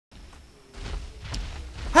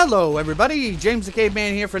Hello everybody, James the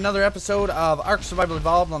Caveman here for another episode of Ark Survival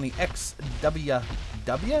Evolved on the XWWS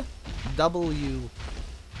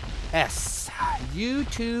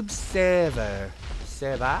YouTube server.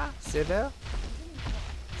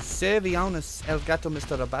 Servionis El Gato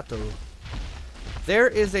Mr. Robato. There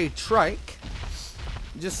is a trike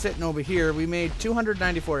just sitting over here. We made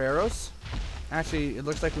 294 arrows. Actually, it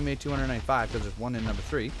looks like we made 295 because there's one in number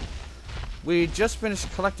 3. We just finished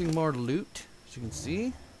collecting more loot. As you can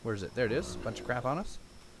see, where is it? There it is. Bunch of crap on us.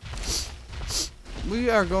 We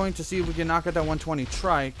are going to see if we can knock out that 120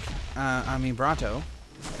 trike. Bronto,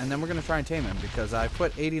 and then we're going to try and tame him because I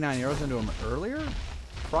put 89 arrows into him earlier.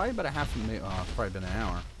 Probably about probably been an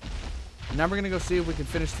hour. And now we're going to go see if we can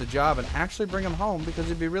finish the job and actually bring him home because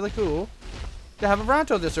it'd be really cool to have a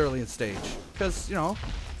Bronto this early in stage. Because, you know,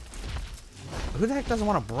 who the heck doesn't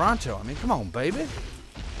want a Bronto? I mean, come on, baby.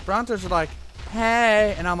 Brontos are like,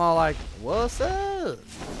 hey, and I'm all like, what's up?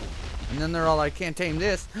 And then they're all like, can't tame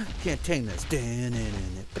this, can't tame this. Can't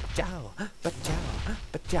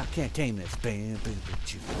tame this.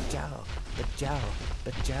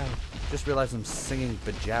 Just realized I'm singing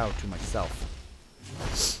bajow to myself.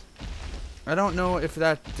 I don't know if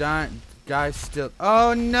that guy's still.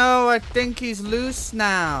 Oh no, I think he's loose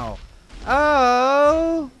now.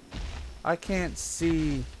 Oh, I can't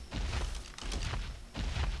see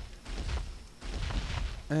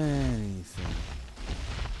anything.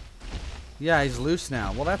 Yeah, he's loose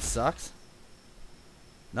now. Well, that sucks.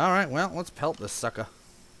 Alright, well, let's pelt this sucker.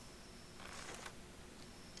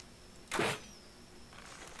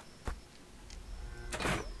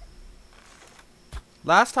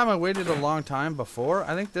 Last time I waited a long time before.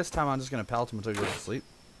 I think this time I'm just going to pelt him until he goes to sleep.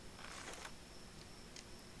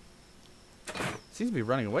 Seems to be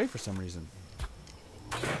running away for some reason.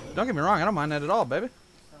 Don't get me wrong, I don't mind that at all, baby.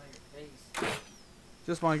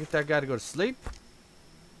 Just want to get that guy to go to sleep.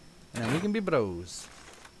 And then we can be bros.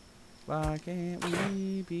 Why can't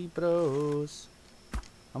we be bros?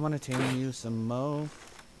 I'm gonna tame you some mo.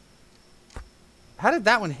 How did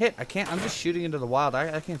that one hit? I'm just shooting into the wild.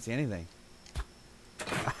 I can't see anything.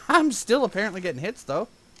 I'm still apparently getting hits though.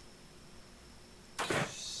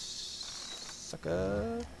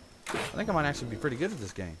 Sucker. I think I might actually be pretty good at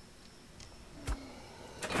this game.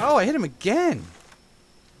 Oh, I hit him again.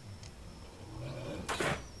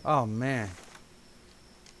 Oh man.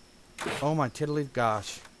 Oh my tiddly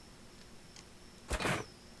gosh.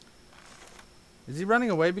 Is he running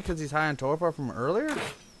away because he's high on torpor from earlier?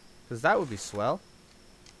 Because that would be swell.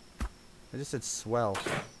 I just said swell.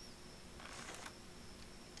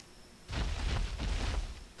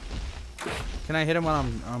 Can I hit him while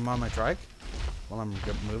I'm on my trike? While I'm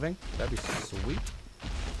moving? That'd be sweet.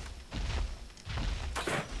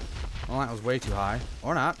 Well, that was way too high.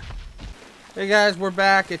 Or not. Hey guys, we're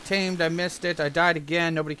back. It tamed. I missed it. I died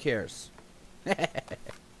again. Nobody cares.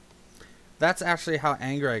 That's actually how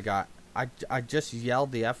angry I got. I just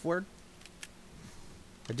yelled the F word.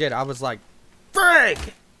 I did. I was like,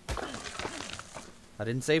 frig! I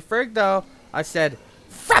didn't say frig though. I said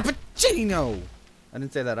frappuccino. I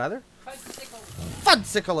didn't say that either.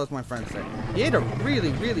 Fudsicle, as my friends say. He ate a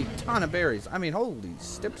really, really ton of berries. I mean, holy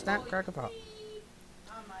snip, snap, crack a pop.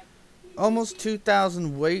 Almost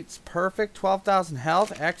 2,000 weights, perfect. 12,000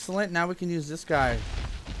 health, excellent. Now we can use this guy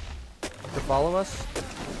to follow us.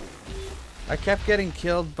 I kept getting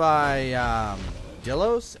killed by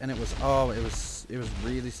dillos, and it was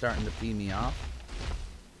really starting to pee me off.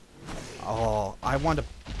 Oh, I want to.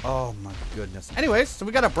 Oh my goodness. Anyways, so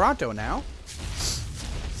we got a Bronto now.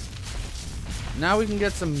 Now we can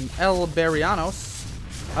get some El Barrianos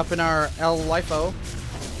up in our El Lifo,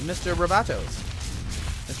 Mr. Robato.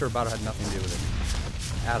 Mr. Robato had nothing to do with it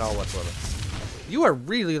at all whatsoever. You are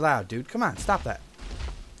really loud, dude. Come on, stop that.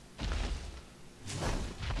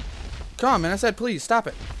 Come on, man. I said please, stop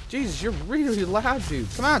it. Jesus, you're really loud, dude.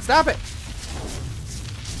 Come on, stop it.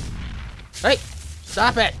 Hey,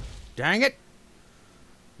 stop it. Dang it.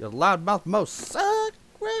 You loudmouth most suck.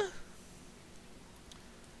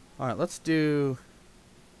 Alright, let's do...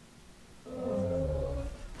 Oh,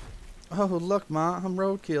 look, Ma. I'm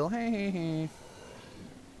roadkill. Hey, hey, hey.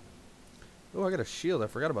 Oh, I got a shield. I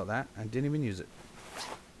forgot about that. I didn't even use it.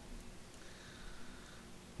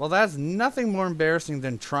 Well, that's nothing more embarrassing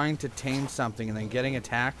than trying to tame something and then getting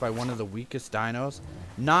attacked by one of the weakest dinos.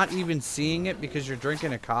 Not even seeing it because you're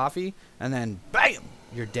drinking a coffee. And then, BAM!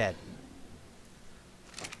 You're dead.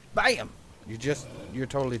 BAM! You're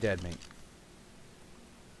totally dead, mate.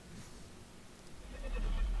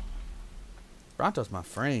 Bronto's my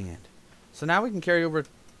friend. So now we can carry loads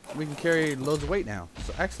of weight now.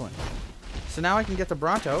 So excellent. So now I can get the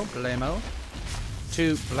Bronto, Blamo,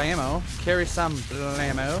 to blammo. Carry some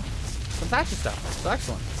blammo. Some thatcher stuff. So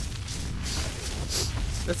excellent.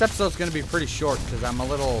 This episode's going to be pretty short because I'm a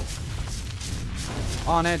little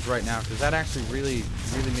on edge right now because that actually really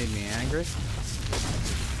made me angry.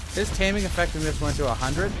 His taming effectiveness went to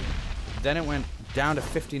 100. Then it went down to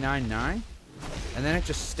 59.9. And then it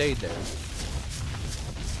just stayed there.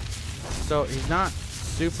 So he's not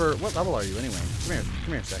super... What level are you anyway? Come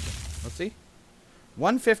here a second. Let's see.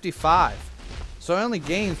 155. So I only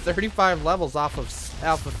gained 35 levels off of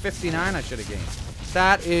 59 I should have gained.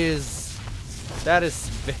 That is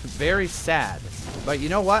very sad. But you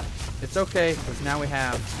know what? It's okay because now we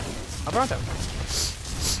have a Bronto.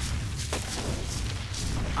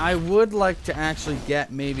 I would like to actually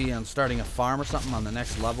get maybe on starting a farm or something on the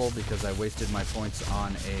next level because I wasted my points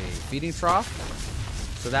on a feeding trough.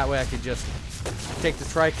 So that way I could just take the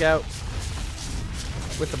trike out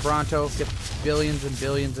with the Bronto, get billions and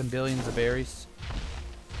billions and billions of berries.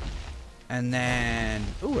 And then,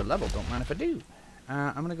 ooh, a level, don't mind if I do.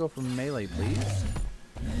 I'm going to go for melee, please.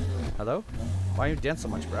 Hello? Why are you dense so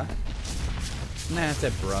much, bruh? Nah, I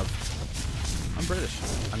said bruv. I'm British.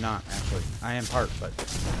 I'm not, actually. I am part, but...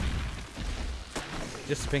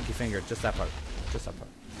 Just a pinky finger, just that part. Just that part.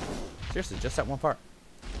 Seriously, just that one part.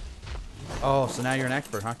 Oh, so now you're an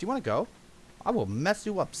expert, huh? Do you want to go? I will mess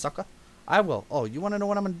you up, sucker. I will. Oh, you want to know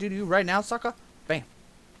what I'm going to do to you right now, sucker? Bam.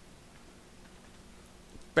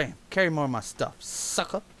 Bam. Carry more of my stuff,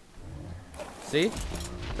 sucker. See?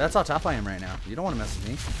 That's how tough I am right now. You don't want to mess with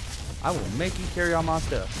me. I will make you carry all my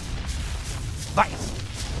stuff. Bam.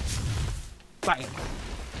 Bam.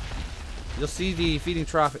 You'll see the feeding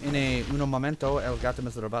trough in a uno momento. El gato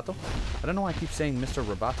Mr. Roboto. I don't know why I keep saying Mr.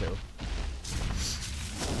 Roboto.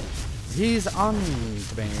 He's on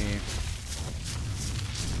to me.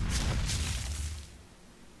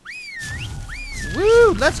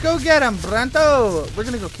 Woo! Let's go get him, Bronto! We're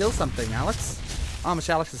gonna go kill something, Alex. Oh, Miss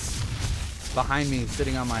Alex is behind me,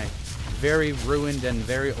 sitting on my very ruined and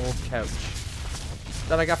very old couch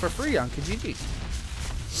that I got for free on Kijiji.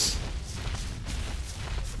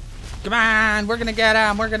 Come on! We're gonna get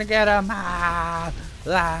him! We're gonna get him! Ah!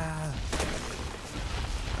 Ah!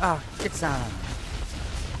 Ah! Get some!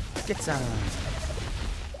 Get some!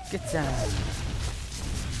 Get some!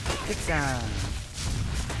 Get some!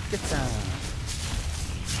 Get some!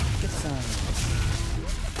 Get some.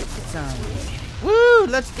 Get some. Woo!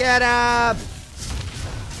 Let's get up!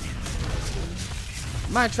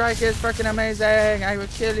 My trike is freaking amazing. I will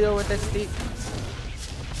kill you with this stick.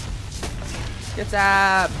 Get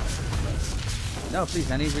up! No,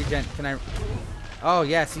 please, I need regen. Can I... Oh,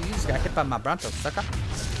 yeah, see, you just got hit by my Bronto, sucker.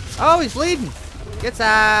 Oh, he's bleeding! Get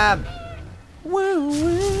up! Woo!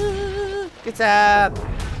 Woo! Get up!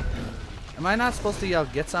 Am I not supposed to yell,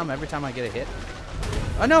 get some, every time I get a hit?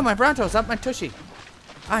 Oh no, my Bronto's up my tushy.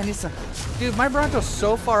 I need some. Dude, my Bronto's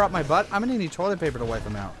so far up my butt, I'm gonna need toilet paper to wipe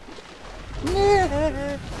him out.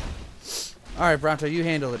 Alright, Bronto, you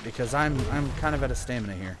handle it because I'm kind of at a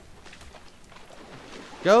stamina here.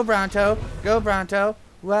 Go, Bronto. Go, Bronto.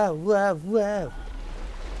 Whoa, whoa, whoa.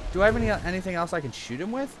 Do I have anything else I can shoot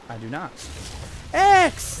him with? I do not.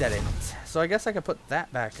 Excellent. So I guess I could put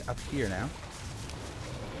that back up here now.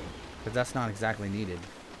 Because that's not exactly needed.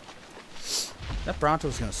 That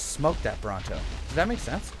Bronto's gonna smoke that Bronto. Does that make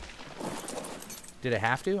sense? Did it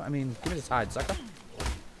have to? I mean, give me this hide, sucker.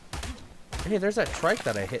 Hey, there's that trike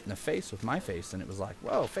that I hit in the face with my face, and it was like,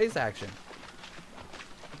 whoa, phase action.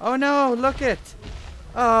 Oh no, look it.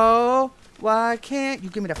 Oh, why can't you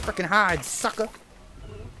give me the frickin' hide, sucker?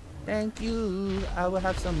 Thank you. I will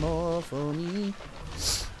have some more for me.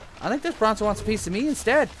 I think this Bronto wants a piece of me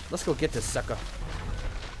instead. Let's go get this sucker.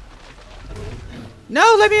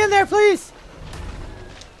 No, let me in there, please.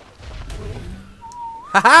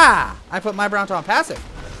 Haha! I put my Bronto on passive.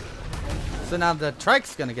 So now the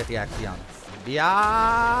trike's gonna get the actions.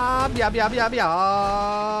 Bia, bia, bia, bia,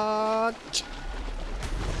 bia.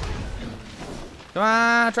 Come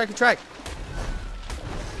on, trikey, trike.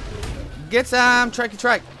 Get some, trikey,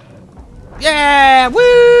 trike. Yeah!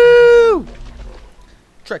 Woo!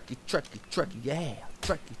 Trekkie, trekkie, trekkie, yeah.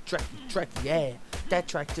 Trekkie, trekkie, trekkie, yeah. That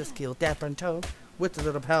trike just killed that Bronto with a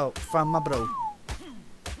little help from my bro.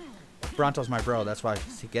 Bronto's my bro, that's why.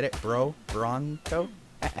 See, get it, bro? Bronto?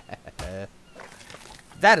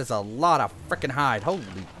 That is a lot of freaking hide. Holy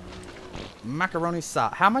macaroni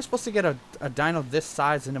sauce. How am I supposed to get a dino this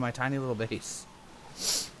size into my tiny little base?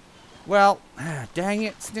 Well, dang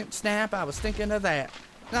it, snip snap, I was thinking of that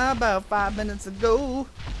about 5 minutes ago.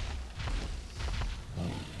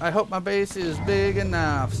 I hope my base is big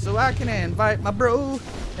enough so I can invite my bro.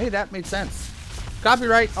 Hey, that made sense.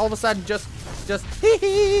 Copyright all of a sudden just just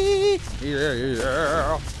hee.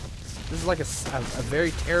 Yeah. This is like a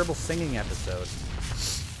very terrible singing episode.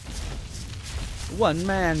 One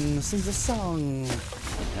man sings a song,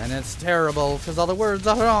 and it's terrible because all the words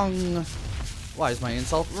are wrong. Why is my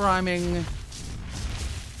insult rhyming?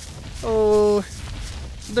 Oh,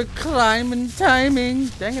 the climb and timing.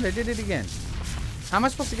 Dang it, I did it again. How am I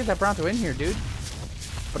supposed to get that Bronto in here, dude?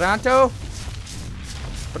 Bronto?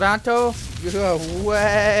 Bronto? You're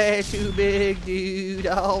way too big, dude.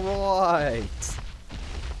 Alright.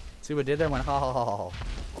 See what I did there? I went, oh.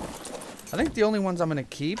 I think the only ones I'm going to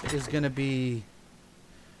keep is going to be...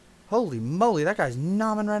 Holy moly, that guy's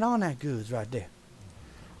nomming right on that goose right there.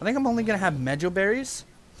 I think I'm only going to have Medjo berries.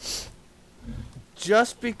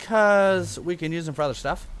 Just because we can use them for other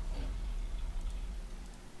stuff.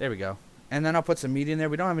 There we go. And then I'll put some meat in there.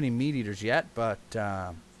 We don't have any meat eaters yet, but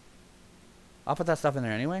I'll put that stuff in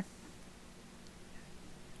there anyway.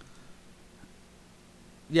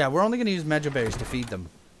 Yeah, we're only going to use Medjo berries to feed them.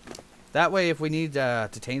 That way, if we need to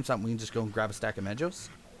tame something, we can just go and grab a stack of Medjos.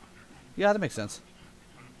 Yeah, that makes sense.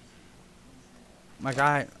 My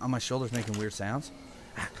guy on my shoulder's making weird sounds.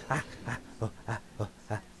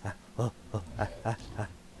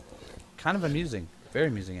 Kind of amusing. Very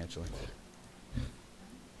amusing, actually.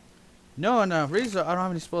 No, Reese, I don't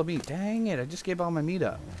have any spoiled meat. Dang it, I just gave all my meat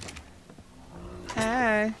up.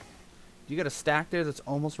 Hey. You got a stack there that's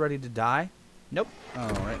almost ready to die? Nope.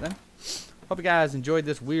 Alright then. Hope you guys enjoyed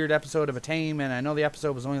this weird episode of A Tame, and I know the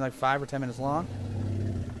episode was only like 5 or 10 minutes long.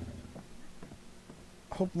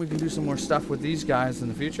 Hope we can do some more stuff with these guys in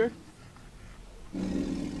the future.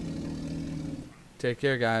 Take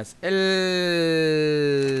care, guys.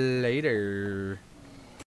 Later.